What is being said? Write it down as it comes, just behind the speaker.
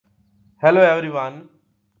Hello everyone,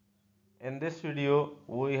 in this video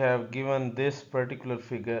we have given this particular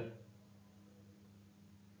figure.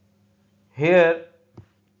 Here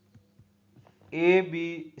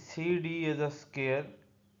ABCD is a square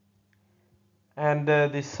and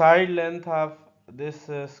the side length of this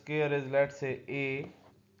square is, let's say, A.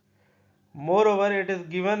 Moreover, it is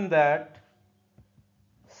given that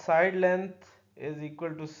side length is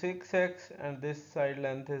equal to 6x and this side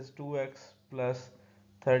length is 2x plus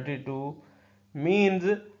 32, means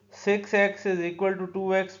 6x is equal to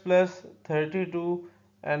 2x plus 32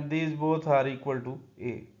 and these both are equal to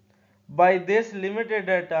A. By this limited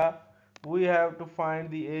data, we have to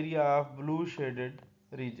find the area of blue shaded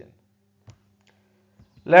region.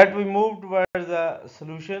 Let me move towards the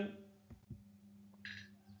solution.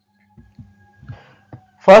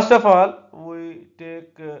 First of all, we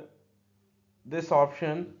take this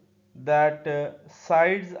option that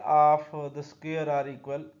sides of the square are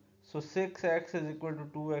equal. So 6x is equal to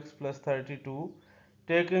 2x plus 32.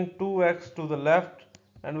 Taking 2x to the left,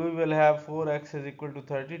 and we will have 4x is equal to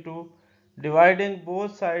 32. Dividing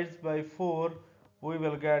both sides by 4, we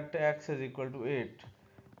will get x is equal to 8.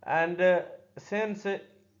 And since a,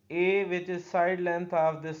 which is side length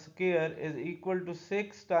of the square, is equal to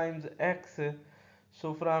 6 times x,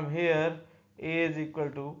 so from here a is equal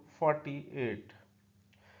to 48.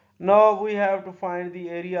 Now we have to find the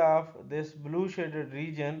area of this blue shaded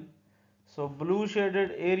region. So blue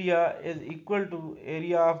shaded area is equal to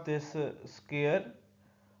area of this square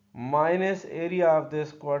minus area of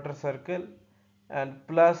this quarter circle and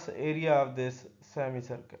plus area of this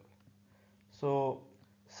semicircle. So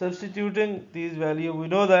substituting these values, we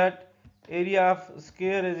know that area of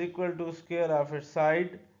square is equal to square of its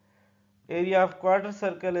side. Area of quarter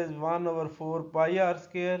circle is 1 over 4 pi r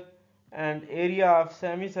square and area of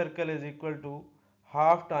semicircle is equal to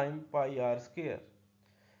half time pi r square.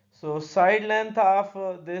 So side length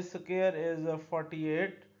of this square is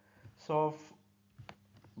 48. So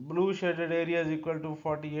blue shaded area is equal to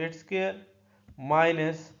 48 square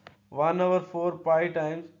minus 1 over 4 pi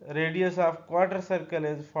times radius of quarter circle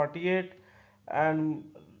is 48, and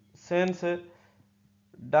since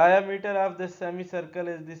diameter of this semicircle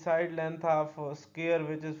is the side length of square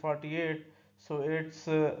which is 48, so its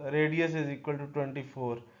radius is equal to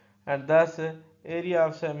 24, and thus area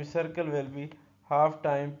of semicircle will be half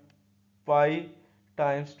time pi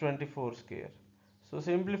times 24 square. So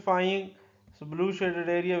simplifying, so blue shaded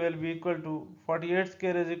area will be equal to 48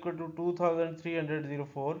 square is equal to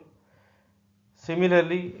 2304.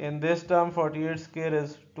 Similarly, in this term 48 square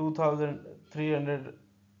is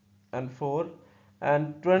 2304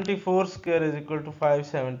 and 24 square is equal to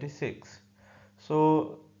 576.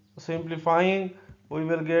 So simplifying, we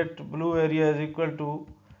will get blue area is equal to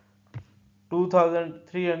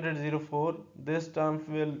 2304. This term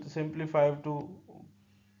will simplify to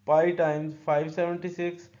pi times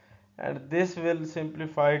 576 and this will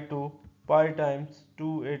simplify to pi times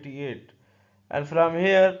 288, and from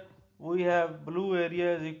here we have blue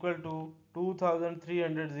area is equal to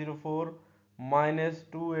 2304 minus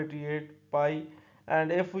 288 pi,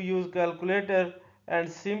 and if we use calculator and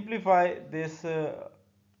simplify these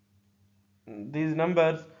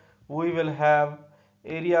numbers, we will have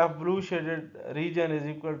area of blue shaded region is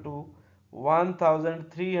equal to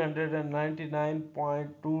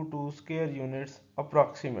 1399.22 square units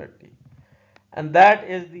approximately, and that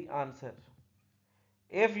is the answer.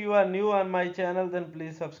 If you are new on my channel, then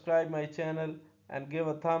please subscribe my channel and give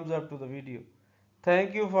a thumbs up to the video.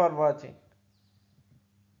 Thank you for watching.